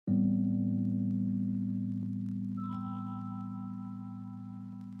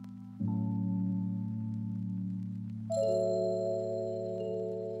You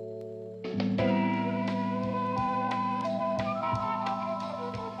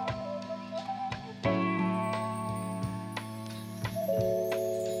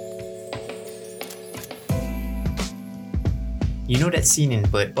know that scene in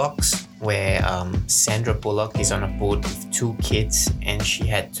Bird Box where Sandra Bullock is on a boat with two kids and she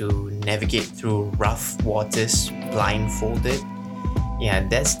had to navigate through rough waters blindfolded? Yeah,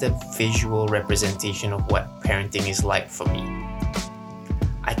 that's the visual representation of what parenting is like for me.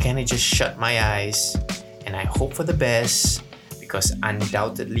 I kind of just shut my eyes and I hope for the best because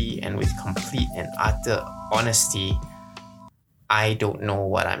undoubtedly and with complete and utter honesty, I don't know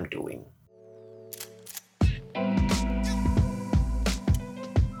what I'm doing.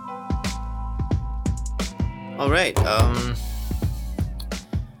 Alright,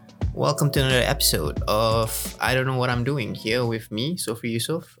 welcome to another episode of I Don't Know What I'm Doing. Here with me, Sophie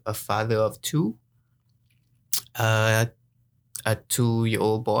Yusuf, a father of two, a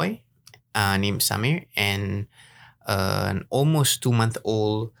 2-year-old boy named Samir, and an almost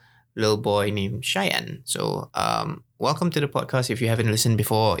 2-month-old little boy named Cheyenne. So, welcome to the podcast. If you haven't listened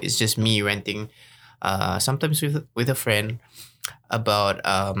before, it's just me ranting, sometimes with a friend about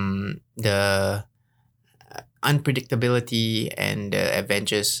the unpredictability and the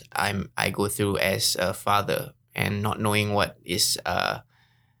adventures I go through as a father, and not knowing what is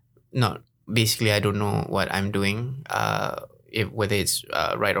not basically I don't know what I'm doing, whether it's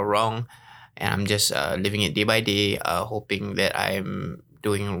right or wrong, and I'm just living it day by day, hoping that I'm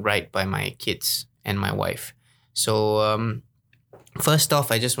doing right by my kids and my wife. So first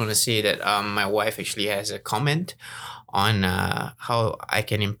off, I just want to say that my wife actually has a comment on how I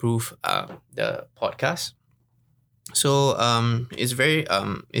can improve the podcast. So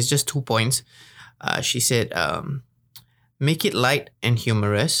it's just 2 points. She said, make it light and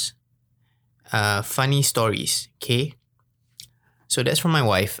humorous, funny stories, okay? So that's from my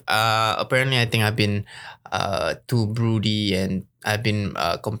wife. Apparently, I think I've been too broody and I've been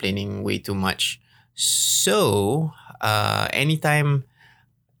complaining way too much. So anytime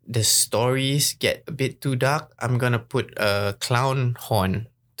the stories get a bit too dark, I'm gonna put a clown horn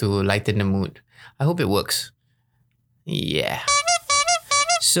to lighten the mood. I hope it works. Yeah.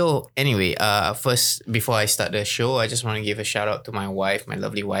 So anyway, first before I start the show, I just want to give a shout out to my wife, my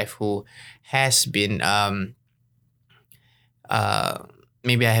lovely wife, who has been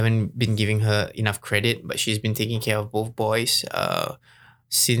maybe I haven't been giving her enough credit, but she's been taking care of both boys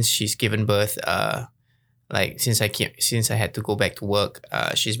since she's given birth. Since I had to go back to work,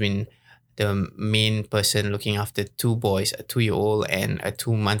 she's been the main person looking after two boys, a 2-year-old and a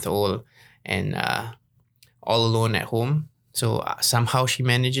 2-month-old, and all alone at home. So somehow she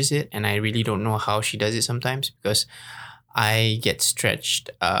manages it, and I really don't know how she does it sometimes because I get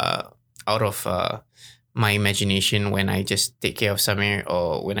stretched out of my imagination when I just take care of Samir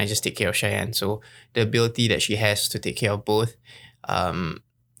or when I just take care of Cheyenne. So the ability that she has to take care of both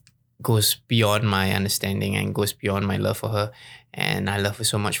goes beyond my understanding and goes beyond my love for her, and I love her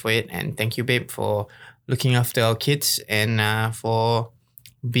so much for it. And thank you, babe, for looking after our kids and for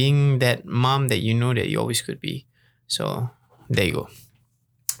being that mom that you know that you always could be. So there you go.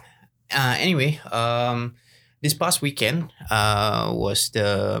 Anyway, this past weekend was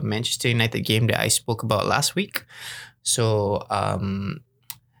the Manchester United game that I spoke about last week. So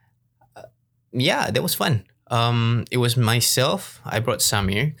yeah, that was fun. It was myself. I brought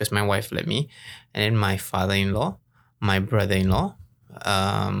Samir because my wife let me, and then my father-in-law, my brother-in-law,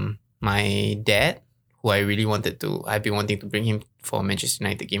 my dad, who I've been wanting to bring him for Manchester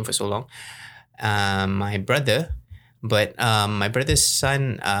United game for so long. My brother, but my brother's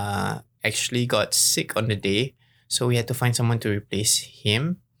son actually got sick on the day, so we had to find someone to replace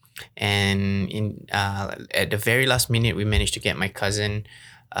him. And at the very last minute, we managed to get my cousin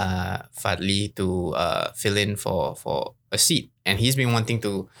Fadli to fill in for a seat, and he's been looking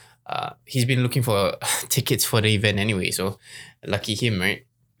for tickets for the event anyway. So lucky him, right?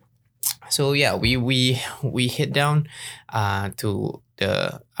 So yeah, we head down to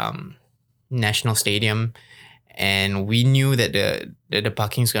the National Stadium, and we knew that the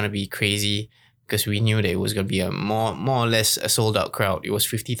parking is gonna be crazy because we knew that it was gonna be a more or less a sold out crowd. It was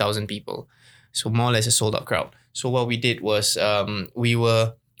 50,000 people, so more or less a sold out crowd. So what we did was we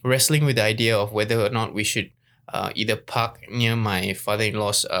were wrestling with the idea of whether or not we should either park near my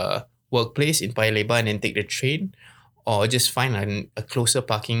father-in-law's workplace in Paya Lebar and then take the train, or just find a closer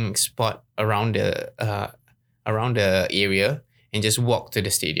parking spot around the area and just walk to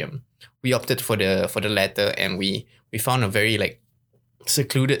the stadium. We opted for the latter, and we found a very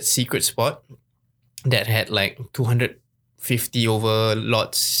secluded secret spot that had 200 50 over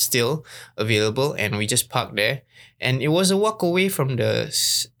lots still available, and we just parked there. And it was a walk away from the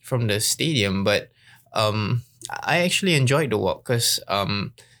stadium, but I actually enjoyed the walk because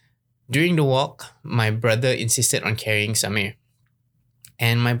during the walk, my brother insisted on carrying Samir,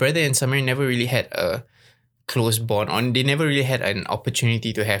 and my brother and Samir never really had a close bond on. They never really had an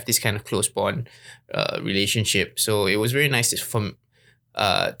opportunity to have this kind of close bond relationship. So it was very nice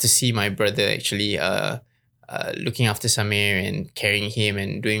to see my brother actually looking after Samir and carrying him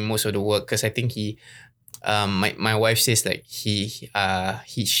and doing most of the work, because I think my wife says like she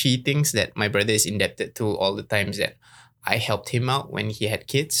thinks that my brother is indebted to all the times that I helped him out when he had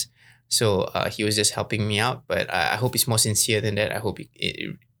kids. So he was just helping me out, but I hope it's more sincere than that. I hope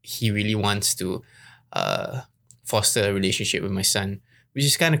he really wants to foster a relationship with my son, which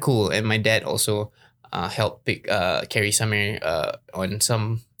is kind of cool. And my dad also helped carry Samir on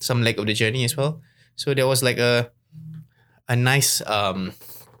some leg of the journey as well. So there was like a nice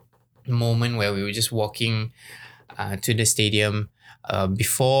moment where we were just walking to the stadium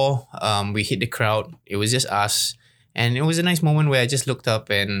before we hit the crowd. It was just us, and it was a nice moment where I just looked up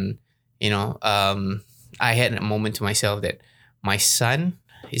and I had a moment to myself that my son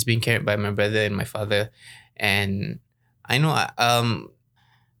is being carried by my brother and my father. And I know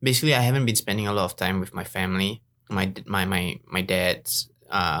basically I haven't been spending a lot of time with my family. My dad's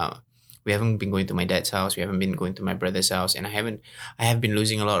we haven't been going to my dad's house. We haven't been going to my brother's house, and I have been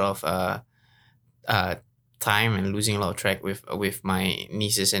losing a lot of time and losing a lot of track with my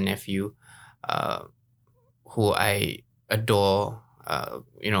nieces and nephew, who I adore.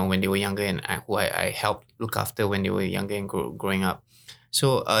 When they were younger, and who I helped look after when they were younger and growing up.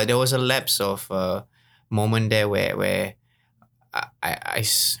 So there was a lapse of moment there where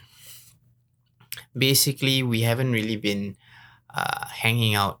basically we haven't really been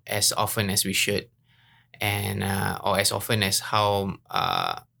hanging out as often as we should, and or as often as how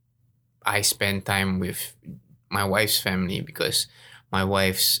I spend time with my wife's family, because my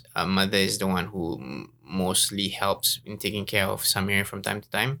wife's mother is the one who mostly helps in taking care of Samir from time to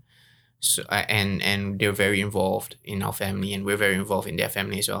time. So and they're very involved in our family, and we're very involved in their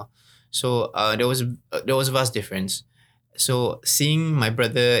family as well. So there was a vast difference. So seeing my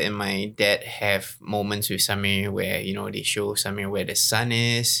brother and my dad have moments with Samir where they show Samir where the sun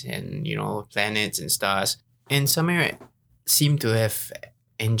is, and planets and stars, and Samir seemed to have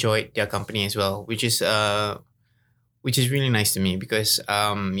enjoyed their company as well, which is really nice to me, because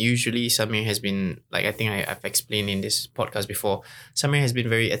usually Samir has been, like, I think I've explained in this podcast before, Samir has been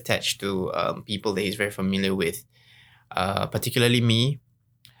very attached to people that he's very familiar with, particularly me.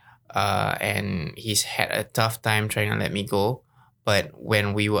 And he's had a tough time trying to let me go. But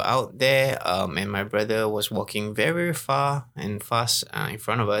when we were out there, and my brother was walking very, very far and fast in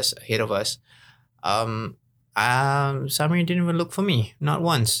front of us, ahead of us, Samir didn't even look for me, not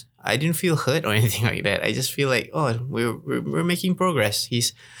once. I didn't feel hurt or anything like that. I just feel like, we're making progress.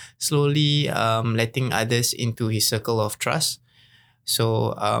 He's slowly letting others into his circle of trust.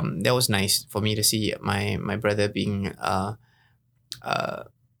 So that was nice for me to see my brother being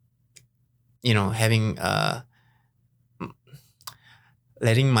having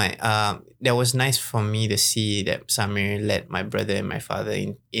letting my that was nice for me to see that Samir let my brother and my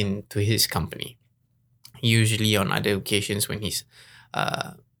father into his company. Usually on other occasions when he's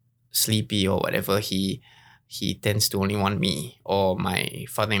sleepy or whatever, he tends to only want me or my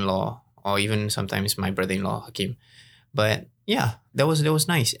father-in-law, or even sometimes my brother-in-law Hakim. But yeah, that was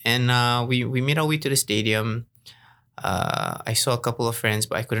nice. And we made our way to the stadium. I saw a couple of friends,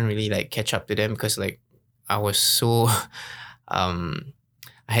 but I couldn't really catch up to them because I was so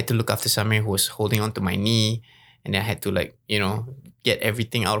I had to look after Samir, who was holding on to my knee, and I had to get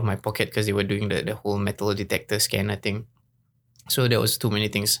everything out of my pocket because they were doing the whole metal detector scanner thing. So there was too many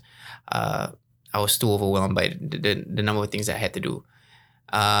things. I was too overwhelmed by the number of things that I had to do.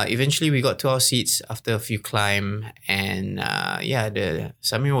 Eventually we got to our seats after a few climb, and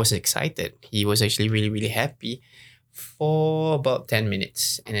Samir was excited. He was actually really, really happy for about 10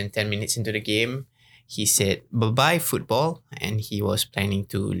 minutes. And then 10 minutes into the game, he said, "Bye-bye, football," and he was planning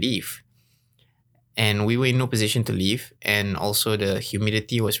to leave. And we were in no position to leave. And also the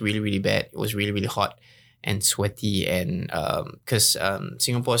humidity was really, really bad. It was really, really hot and sweaty. And because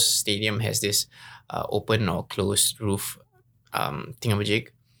Singapore's stadium has this open or closed roof thingamajig.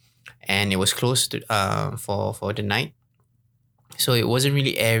 And it was closed for the night. So it wasn't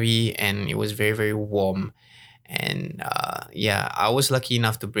really airy, and it was very, very warm. And I was lucky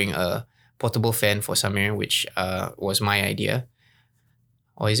enough to bring a portable fan for Samir, which was my idea.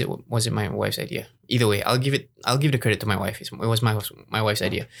 Or was it my wife's idea? Either way, I'll give the credit to my wife. It was my wife's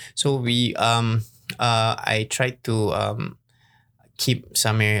idea. So we I tried to keep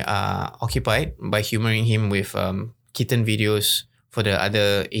Samir occupied by humoring him with kitten videos for the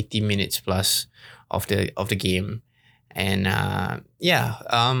other 80 minutes plus of the game. And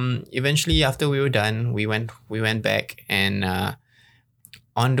eventually after we were done, we went back, and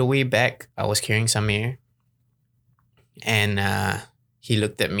on the way back I was carrying Samir, and he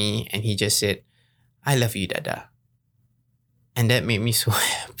looked at me and he just said, "I love you, Dada." And that made me so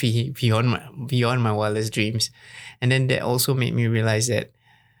happy beyond my wildest dreams. And then that also made me realize that,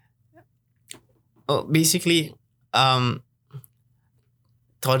 basically, um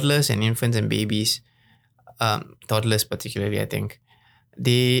toddlers and infants and babies, toddlers particularly, I think,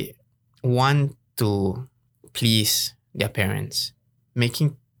 they want to please their parents.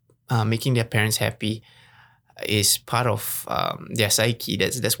 Making their parents happy is part of their psyche.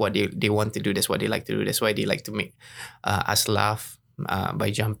 That's what they want to do. That's what they like to do. That's why they like to make us laugh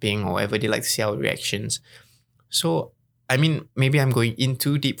by jumping, or whatever. They like to see our reactions. So, I mean, maybe I'm going in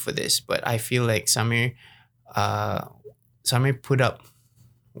too deep for this, but I feel like uh, Samir put up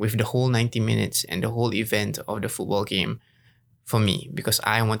with the whole 90 minutes and the whole event of the football game for me, because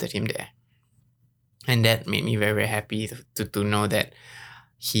I wanted him there. And that made me very, very happy to know that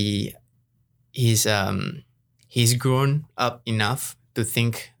he he's grown up enough to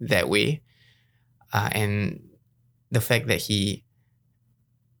think that way. And the fact that it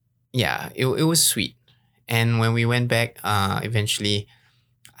was sweet. And when we went back, eventually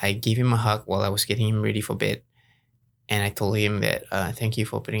I gave him a hug while I was getting him ready for bed. And I told him that, thank you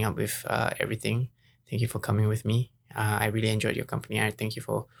for putting up with everything. Thank you for coming with me. I really enjoyed your company. I thank you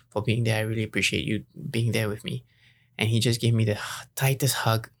for being there. I really appreciate you being there with me. And he just gave me the tightest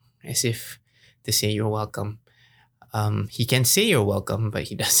hug, as if to say, "You're welcome." He can say "you're welcome," but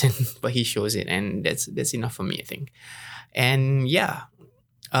he doesn't. But he shows it, and that's enough for me, I think. And yeah,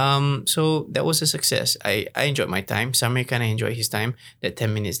 so that was a success. I enjoyed my time. Samir kind of enjoyed his time. That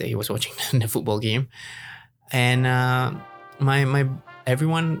 10 minutes that he was watching the football game, and my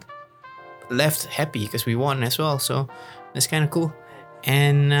everyone left happy because we won as well. So that's kind of cool.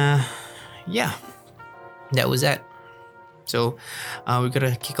 And yeah, that was that. So we're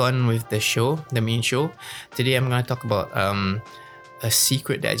gonna kick on with the show, the main show. Today I'm gonna talk about a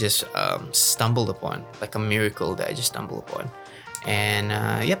secret that I just stumbled upon, like a miracle that I just stumbled upon. And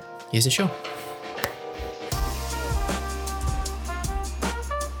yep, here's the show.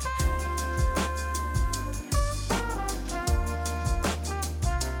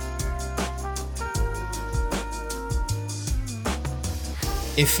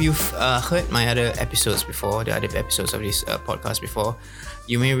 If you've heard my other episodes before, the other episodes of this podcast before,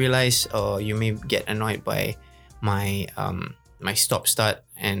 you may realize, or you may get annoyed by my my stop start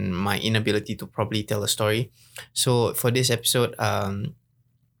and my inability to probably tell a story. So for this episode,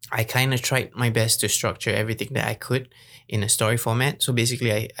 I kind of tried my best to structure everything that I could in a story format. So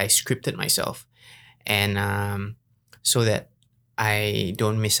basically, I scripted myself, and so that I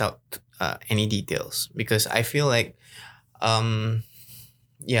don't miss out any details, because I feel like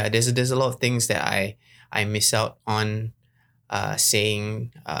there's a lot of things that I miss out on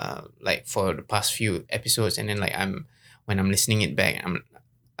saying, like for the past few episodes, and then like when I'm listening it back,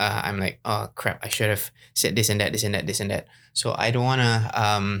 I'm like, oh crap, I should have said this and that, this and that, this and that. So I don't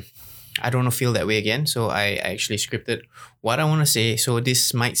wanna feel that way again. So I actually scripted what I wanna say. So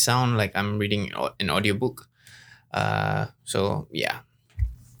this might sound like I'm reading an audiobook. So yeah.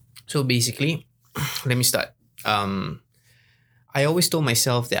 So basically, let me start. I always told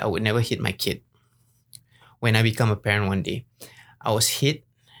myself that I would never hit my kid. When I become a parent one day, I was hit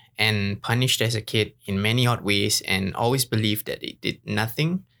and punished as a kid in many odd ways, and always believed that it did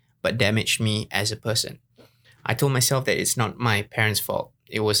nothing but damage me as a person. I told myself that it's not my parents' fault.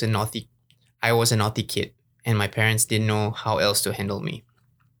 I was a naughty kid, and my parents didn't know how else to handle me.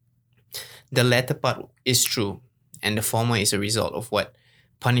 The latter part is true, and the former is a result of what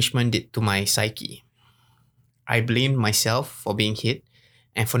punishment did to my psyche. I blamed myself for being hit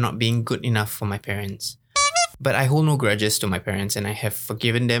and for not being good enough for my parents. But I hold no grudges to my parents, and I have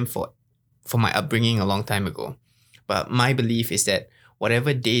forgiven them for my upbringing a long time ago. But my belief is that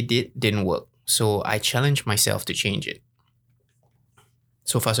whatever they did didn't work. So I challenged myself to change it.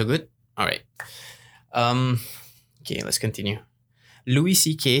 So far so good? Alright. Okay, let's continue. Louis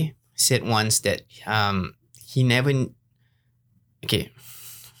C.K. said once that he never... Okay,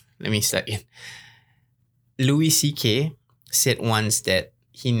 let me start again. Louis C.K. said once that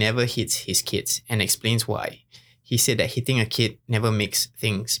he never hits his kids, and explains why. He said that hitting a kid never makes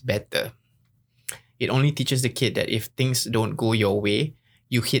things better. It only teaches the kid that if things don't go your way,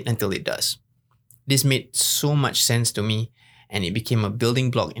 you hit until it does. This made so much sense to me, and it became a building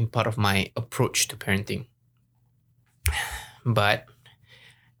block in part of my approach to parenting. But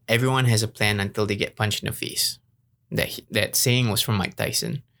everyone has a plan until they get punched in the face. That saying was from Mike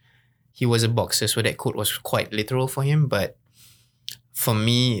Tyson. He was a boxer, so that quote was quite literal for him, but for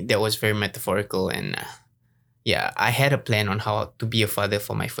me, that was very metaphorical. And I had a plan on how to be a father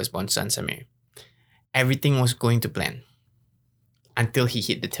for my firstborn son, Samir. Everything was going to plan until he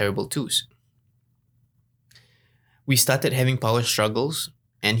hit the terrible twos. We started having power struggles,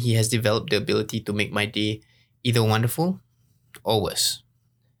 and he has developed the ability to make my day either wonderful or worse.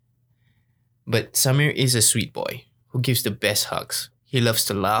 But Samir is a sweet boy who gives the best hugs. He loves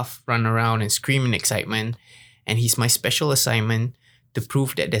to laugh, run around, and scream in excitement, and he's my special assignment to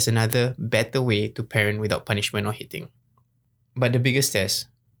prove that there's another, better way to parent without punishment or hitting. But the biggest test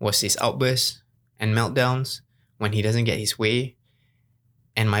was his outbursts and meltdowns when he doesn't get his way,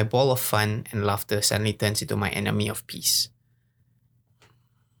 and my ball of fun and laughter suddenly turns into my enemy of peace.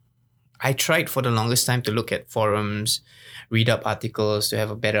 I tried for the longest time to look at forums, read up articles to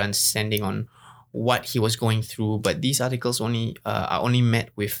have a better understanding on what he was going through, but these articles are only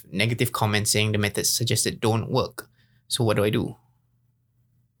met with negative comments saying the methods suggested don't work. So what do?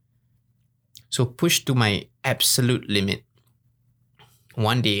 So pushed to my absolute limit,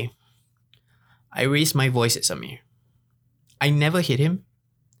 one day, I raised my voice at Samir. I never hit him.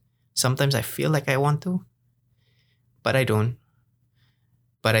 Sometimes I feel like I want to, but I don't.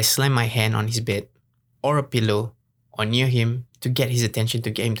 But I slam my hand on his bed or a pillow or near him to get his attention, to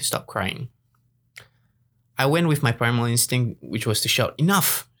get him to stop crying. I went with my primal instinct, which was to shout,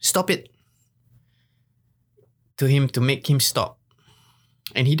 "Enough! Stop it!" to him to make him stop.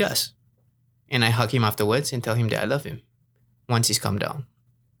 And he does. And I hug him afterwards and tell him that I love him once he's calmed down.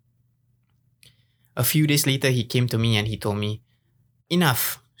 A few days later, he came to me and he told me,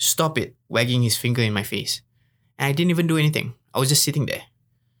 "Enough! Stop it!" wagging his finger in my face. And I didn't even do anything. I was just sitting there.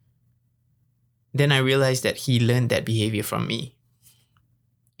 Then I realized that he learned that behavior from me.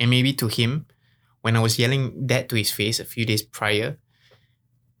 And maybe to him, when I was yelling that to his face a few days prior,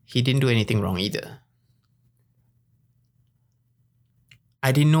 he didn't do anything wrong either.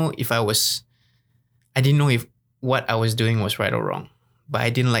 I didn't know if what I was doing was right or wrong, but I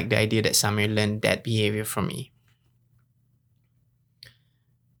didn't like the idea that Samir learned that behavior from me.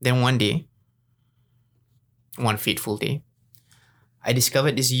 Then one fateful day, I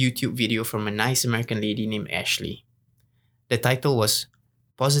discovered this YouTube video from a nice American lady named Ashley. The title was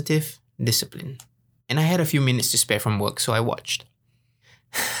Positive Discipline, and I had a few minutes to spare from work, so I watched.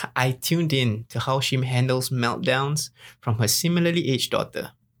 I tuned in to how she handles meltdowns from her similarly aged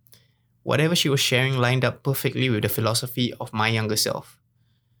daughter. Whatever she was sharing lined up perfectly with the philosophy of my younger self.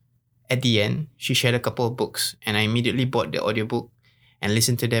 At the end, she shared a couple of books, and I immediately bought the audiobook and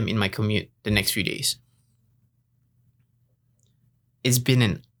listened to them in my commute the next few days. It's been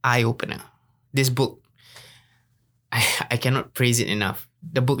an eye-opener. This book, I cannot praise it enough.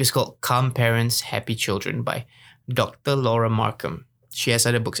 The book is called Calm Parents, Happy Children by Dr. Laura Markham. She has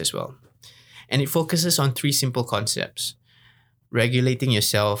other books as well. And it focuses on 3 simple concepts: regulating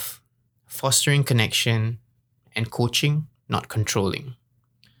yourself, fostering connection, and coaching, not controlling.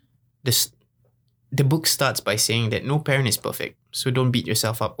 The book starts by saying that no parent is perfect, so don't beat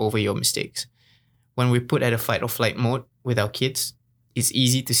yourself up over your mistakes. When we're put at a fight or flight mode with our kids, it's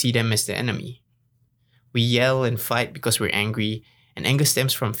easy to see them as the enemy. We yell and fight because we're angry, and anger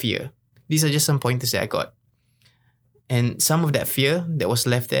stems from fear. These are just some pointers that I got. And some of that fear that was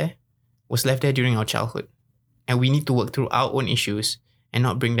left there during our childhood. And we need to work through our own issues and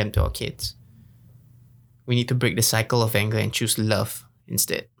not bring them to our kids. We need to break the cycle of anger and choose love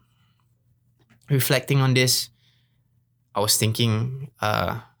instead. Reflecting on this, I was thinking,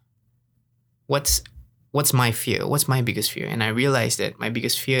 what's my fear? What's my biggest fear? And I realized that my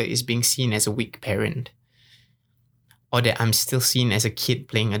biggest fear is being seen as a weak parent, or that I'm still seen as a kid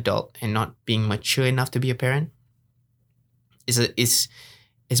playing adult and not being mature enough to be a parent.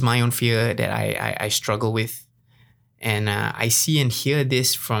 Is my own fear that I struggle with. And I see and hear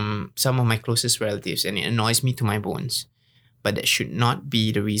this from some of my closest relatives, and it annoys me to my bones. But that should not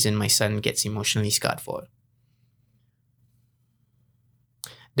be the reason my son gets emotionally scarred for it.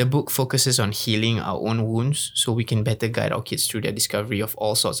 The book focuses on healing our own wounds so we can better guide our kids through their discovery of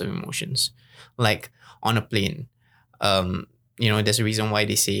all sorts of emotions. Like on a plane, there's a reason why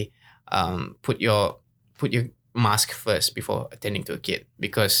they say put your mask first before attending to a kid.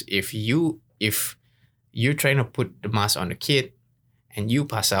 Because if you're trying to put the mask on the kid and you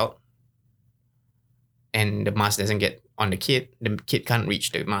pass out and the mask doesn't get on the kid can't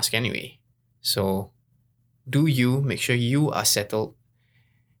reach the mask anyway. So make sure you are settled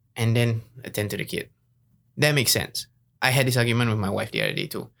and then attend to the kid. That makes sense. I had this argument with my wife the other day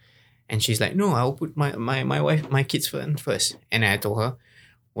too. And she's like, no, I'll put my kids first. And I told her,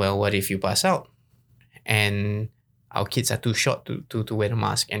 well, what if you pass out? And our kids are too short to wear the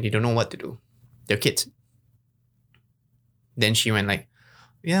mask and they don't know what to do. They're kids. Then she went like,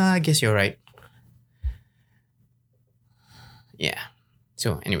 yeah, I guess you're right. Yeah.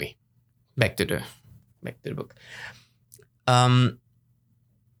 So anyway, back to the book.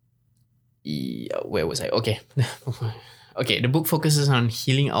 Yeah, where was I? Okay. Okay, the book focuses on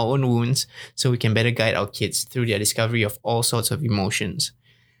healing our own wounds so we can better guide our kids through their discovery of all sorts of emotions.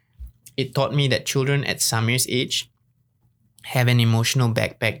 It taught me that children at Samir's age have an emotional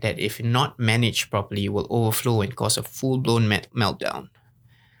backpack that, if not managed properly, will overflow and cause a full-blown meltdown.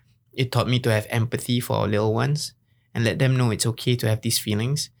 It taught me to have empathy for our little ones and let them know it's okay to have these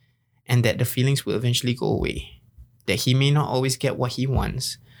feelings and that the feelings will eventually go away. That he may not always get what he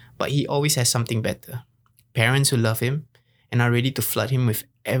wants, but he always has something better. Parents who love him and are ready to flood him with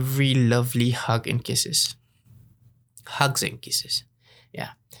every lovely hug and kisses. Hugs and kisses.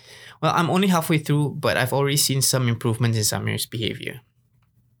 Yeah. Well, I'm only halfway through, but I've already seen some improvements in Samir's behavior.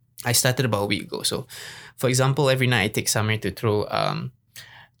 I started about a week ago. So, for example, every night I take Samir to throw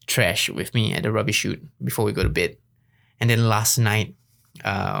trash with me at the rubbish chute before we go to bed. And then last night,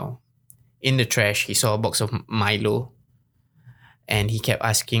 in the trash, he saw a box of Milo and he kept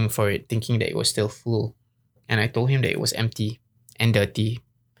asking for it, thinking that it was still full. And I told him that it was empty and dirty.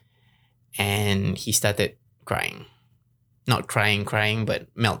 And he started crying. Not crying,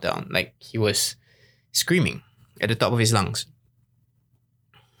 but meltdown. Like he was screaming at the top of his lungs.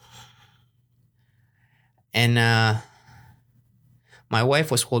 And my wife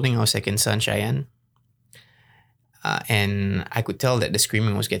was holding our second son, Cheyenne. And I could tell that the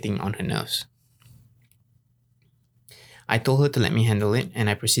screaming was getting on her nerves. I told her to let me handle it, and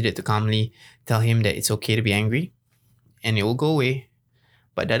I proceeded to calmly tell him that it's okay to be angry, and it will go away,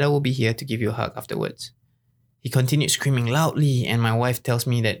 but Dada will be here to give you a hug afterwards. He continued screaming loudly, and my wife tells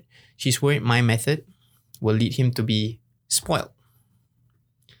me that she's worried my method will lead him to be spoiled.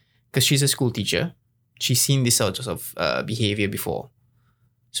 Because she's a school teacher, she's seen this sort of behavior before,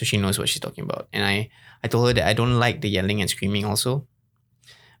 so she knows what she's talking about. And I told her that I don't like the yelling and screaming also,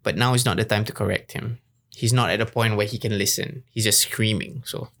 but now is not the time to correct him. He's not at a point where he can listen. He's just screaming.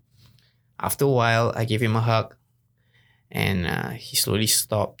 So after a while, I gave him a hug and he slowly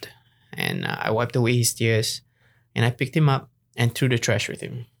stopped. And I wiped away his tears and I picked him up and threw the trash with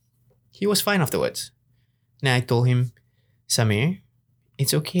him. He was fine afterwards. Then I told him, Samir,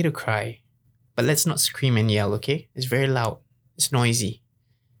 it's okay to cry, but let's not scream and yell, okay? It's very loud. It's noisy.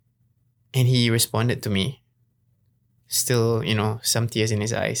 And he responded to me, still, some tears in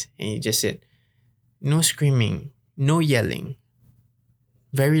his eyes. And he just said, no screaming, no yelling,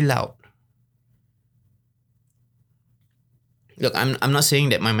 very loud. Look, I'm not saying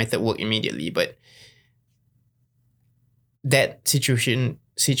that my method worked immediately, but that situation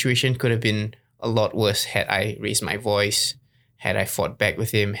could have been a lot worse had I raised my voice, had I fought back with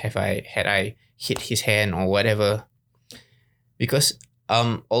him, had I hit his hand or whatever. Because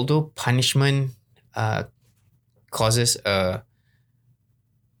although punishment forces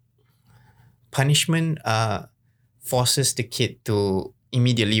the kid to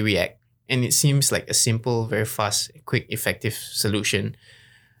immediately react. And it seems like a simple, very fast, quick, effective solution.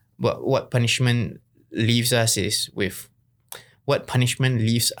 But what punishment leaves us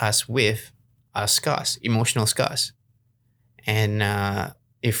with are scars, emotional scars. And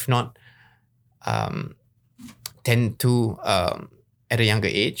if not tend to at a younger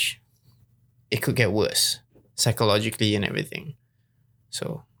age, it could get worse psychologically and everything.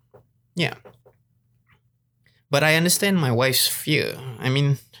 So, yeah. But I understand my wife's fear. I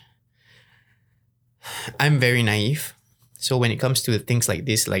mean, I'm very naive. So when it comes to things like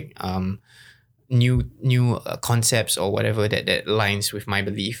this, like new concepts or whatever that aligns with my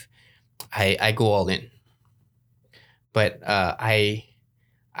belief, I go all in. But I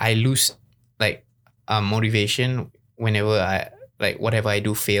lose motivation whenever whatever I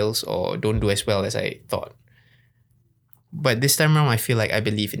do fails or don't do as well as I thought. But this time around, I feel like I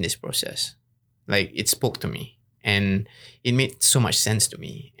believe in this process. Like it spoke to me and it made so much sense to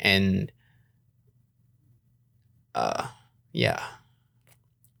me. And yeah,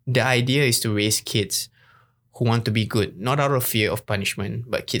 the idea is to raise kids who want to be good, not out of fear of punishment,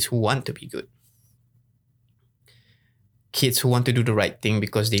 but kids who want to be good. Kids who want to do the right thing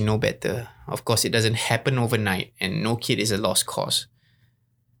because they know better. Of course, it doesn't happen overnight and no kid is a lost cause.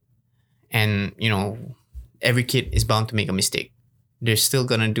 And, every kid is bound to make a mistake. They're still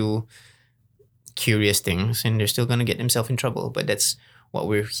going to do curious things and they're still going to get themselves in trouble. But that's what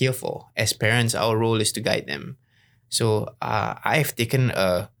we're here for. As parents, our role is to guide them. So I've taken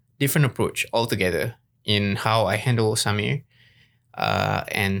a different approach altogether in how I handle Samir,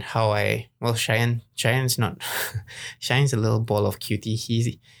 and how Cheyenne, Cheyenne's not Cheyenne's a little ball of cutie.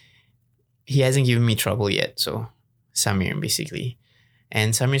 He hasn't given me trouble yet. So Samir basically,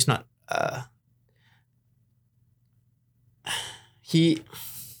 and Samir's not he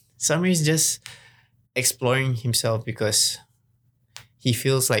Samir's just exploring himself because he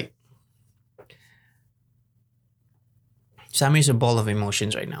feels like Samir's a ball of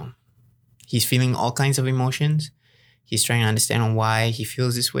emotions right now. He's feeling all kinds of emotions. He's trying to understand why he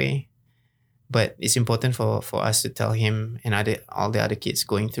feels this way. But it's important for us to tell him and all the other kids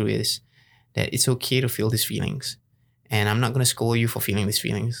going through this that it's okay to feel these feelings. And I'm not going to scold you for feeling these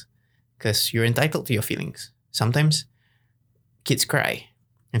feelings because you're entitled to your feelings. Sometimes kids cry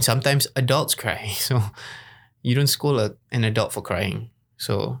and sometimes adults cry. So you don't scold an adult for crying.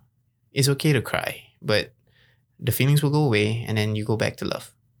 So it's okay to cry, but the feelings will go away and then you go back to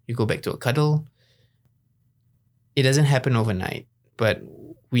love. You go back to a cuddle. It doesn't happen overnight, but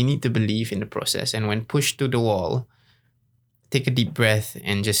we need to believe in the process. And when pushed to the wall, take a deep breath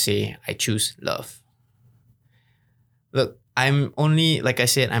and just say, I choose love. Look, I'm only like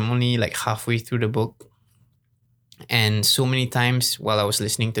halfway through the book. And so many times while I was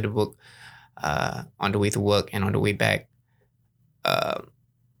listening to the book, on the way to work and on the way back, a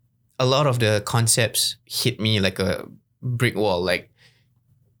lot of the concepts hit me like a brick wall. Like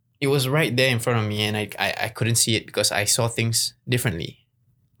it was right there in front of me and I couldn't see it because I saw things differently.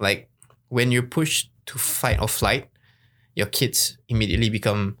 Like when you're pushed to fight or flight, your kids immediately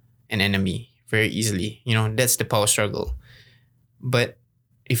become an enemy very easily. You know, that's the power struggle. But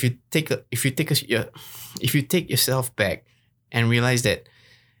if you take yourself back and realize that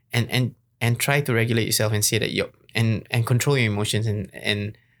and try to regulate yourself and say that and control your emotions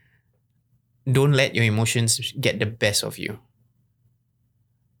and don't let your emotions get the best of you.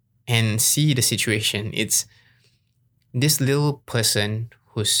 And see the situation. It's this little person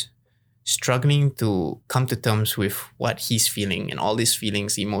who's struggling to come to terms with what he's feeling and all these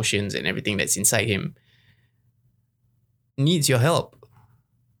feelings, emotions, and everything that's inside him needs your help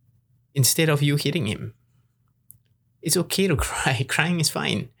instead of you hitting him. It's okay to cry. Crying is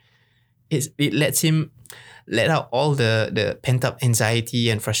fine. It lets him let out all the pent-up anxiety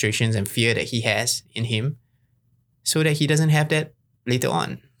and frustrations and fear that he has in him so that he doesn't have that later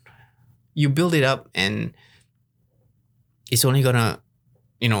on. You build it up and it's only gonna,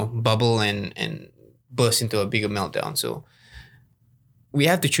 bubble and burst into a bigger meltdown. So we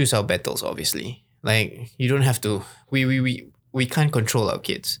have to choose our battles, obviously. Like you don't have to we can't control our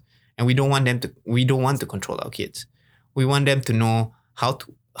kids. And we don't want to control our kids. We want them to know how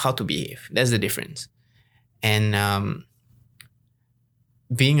to behave. That's the difference. And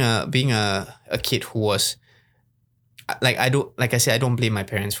being a kid who was I don't blame my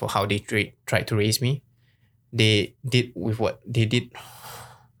parents for how they tried to raise me. They did with what they did.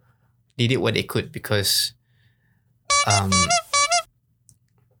 They did what they could because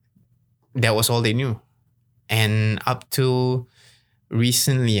that was all they knew. And up to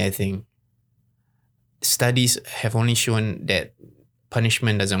recently, I think studies have only shown that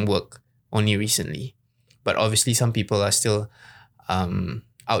punishment doesn't work only recently. But obviously, some people are still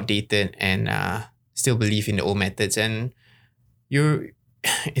outdated and still believe in the old methods. And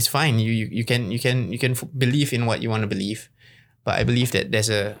it's fine. You can believe in what you want to believe. But I believe that there's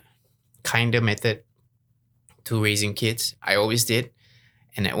a kinder method to raising kids. I always did.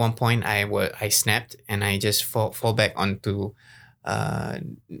 And at one point, I snapped and I just fall back onto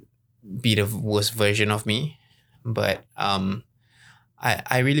be the worst version of me. But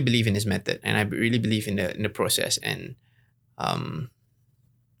I really believe in this method and I really believe in the process. And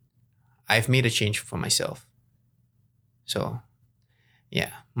I've made a change for myself. So,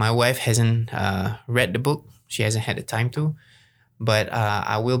 yeah, my wife hasn't read the book. She hasn't had the time to. But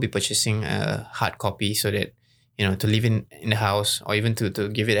I will be purchasing a hard copy so that, to leave in the house or even to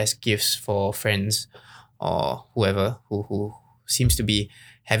give it as gifts for friends or whoever who seems to be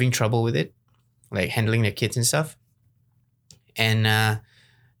having trouble with it, like handling their kids and stuff. And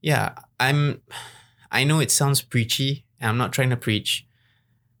yeah, I know it sounds preachy and I'm not trying to preach.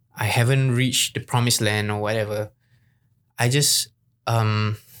 I haven't reached the promised land or whatever. I just,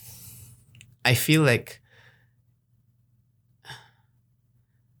 I feel like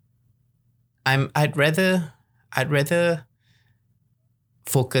I'd rather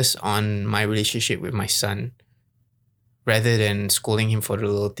focus on my relationship with my son rather than scolding him for the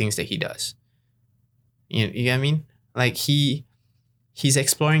little things that he does. You know what I mean? Like he's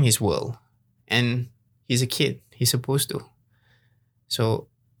exploring his world and he's a kid. He's supposed to. So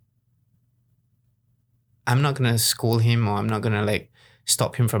I'm not gonna scold him, or I'm not gonna like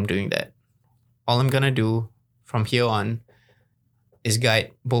stop him from doing that. All I'm gonna do from here on is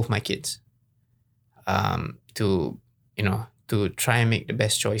guide both my kids, to, to try and make the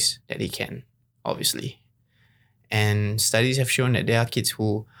best choice that they can, obviously. And studies have shown that there are kids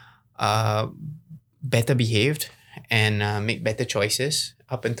who are better behaved and make better choices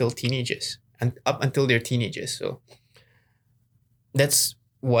up until teenagers, and up until they're teenagers. So that's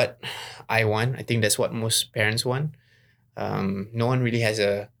what I want. I think that's what most parents want. No one really has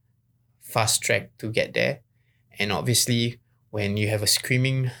a fast track to get there. And obviously, when you have a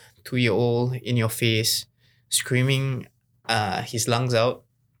screaming 2-year-old in your face, screaming his lungs out,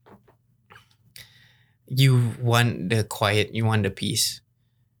 you want the quiet, you want the peace.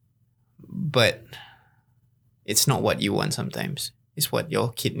 But it's not what you want sometimes. It's what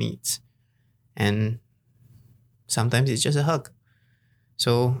your kid needs. And sometimes it's just a hug.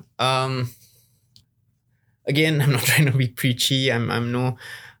 So, again, I'm not trying to be preachy. I'm no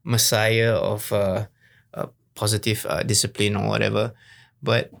messiah of positive discipline or whatever.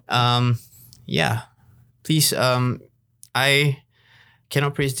 But yeah, please, I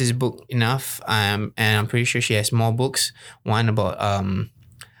cannot praise this book enough. And I'm pretty sure she has more books. One about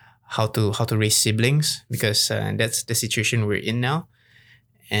how to raise siblings, because that's the situation we're in now.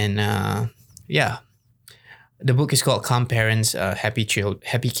 And yeah, the book is called Calm Parents, Happy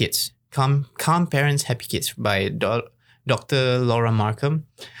Kids. Calm Parents, Happy Kids by Dr. Laura Markham.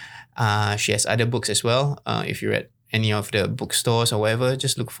 She has other books as well. If you're at any of the bookstores or whatever,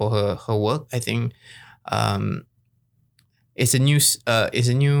 just look for her work. I think it's a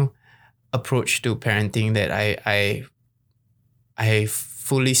new approach to parenting that I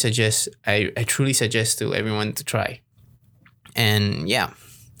fully suggest. I truly suggest to everyone to try. And yeah,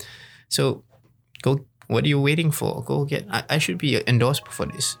 so go. What are you waiting for? Go get. I should be endorsed for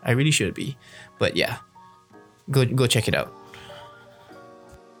this. I really should be. But yeah, go check it out.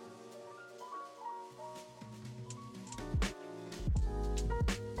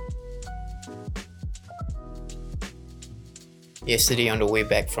 Yesterday on the way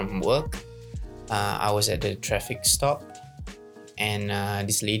back from work, I was at the traffic stop, and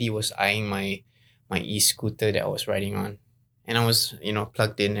this lady was eyeing my e-scooter that I was riding on, and I was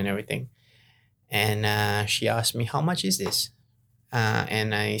plugged in and everything. And she asked me, how much is this?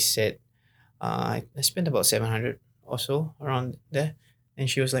 And I said, I spent about 700 or so around there. And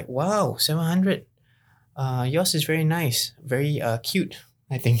she was like, wow, 700. Yours is very nice, very cute,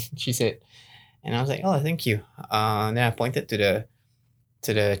 I think she said. And I was like, oh, thank you. Then I pointed to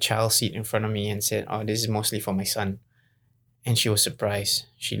the child seat in front of me and said, oh, this is mostly for my son. And she was surprised.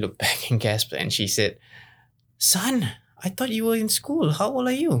 She looked back and gasped, and she said, son, I thought you were in school. How old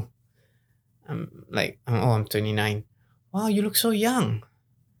are you? I'm like, oh, I'm 29. Wow, you look so young.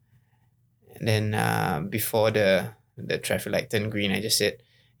 And then before the traffic light turned green, I just said,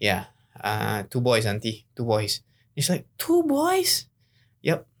 yeah, 2 boys, auntie, 2 boys. She's like, 2 boys?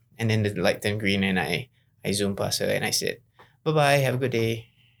 Yep. And then the light turned green, and I zoomed past her, and I said, bye-bye, have a good day.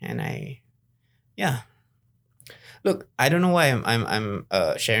 And yeah. Look, I don't know why I'm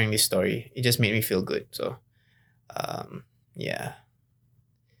sharing this story. It just made me feel good. So, yeah.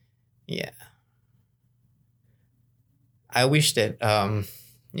 I wish that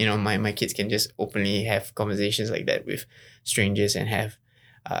my kids can just openly have conversations like that with strangers and have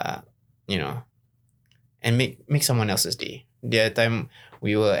and make someone else's day. The other time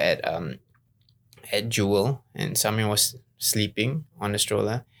we were at Jewel, and Samir was sleeping on the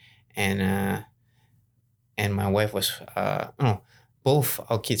stroller, and my wife was both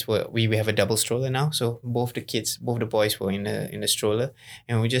our kids were, we have a double stroller now, so both the boys were in the stroller,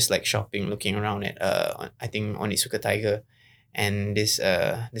 and we just like shopping, looking around at I think Onitsuka Tiger, and this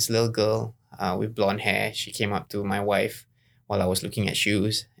little girl with blonde hair, she came up to my wife while I was looking at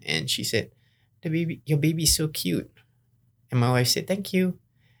shoes, and she said, your baby is so cute. And my wife said, thank you.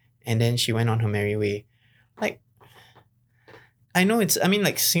 And then she went on her merry way. Like, I know like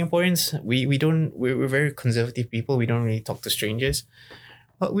Singaporeans, we're very conservative people. We don't really talk to strangers,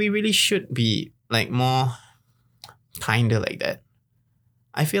 but we really should be like more kinder like that.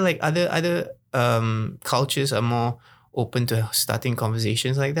 I feel like other cultures are more open to starting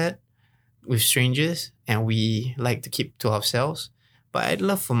conversations like that with strangers, and we like to keep to ourselves. But I'd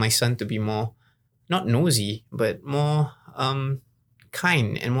love for my son to be more, not nosy, but more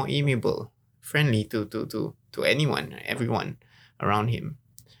kind and more amiable, friendly to anyone, everyone around him.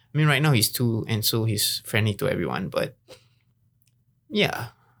 I mean, right now he's 2, and so he's friendly to everyone. But yeah,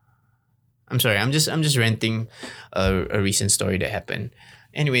 I'm sorry. I'm just ranting a recent story that happened.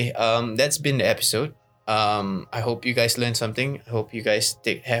 Anyway, that's been the episode. I hope you guys learned something. I hope you guys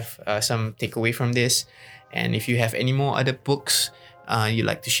have some takeaway from this. And if you have any more other books you'd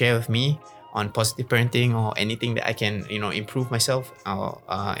like to share with me on positive parenting or anything that I can, improve myself or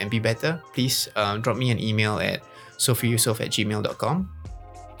and be better, please drop me an email at sophieyusuf@gmail.com.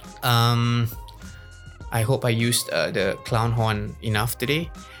 I hope I used the clown horn enough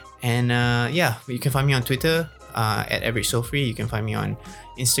today. And you can find me on Twitter at Average Sofri. You can find me on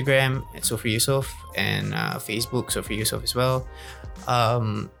Instagram at Sofri Yusuf and Facebook Sofri Yusuf as well.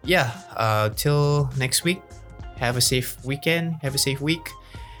 Till next week, have a safe weekend, have a safe week,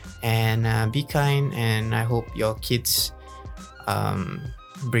 and be kind. And I hope your kids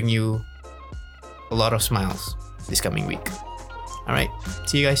bring you a lot of smiles this coming week. All right,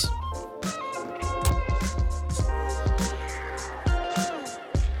 see you guys.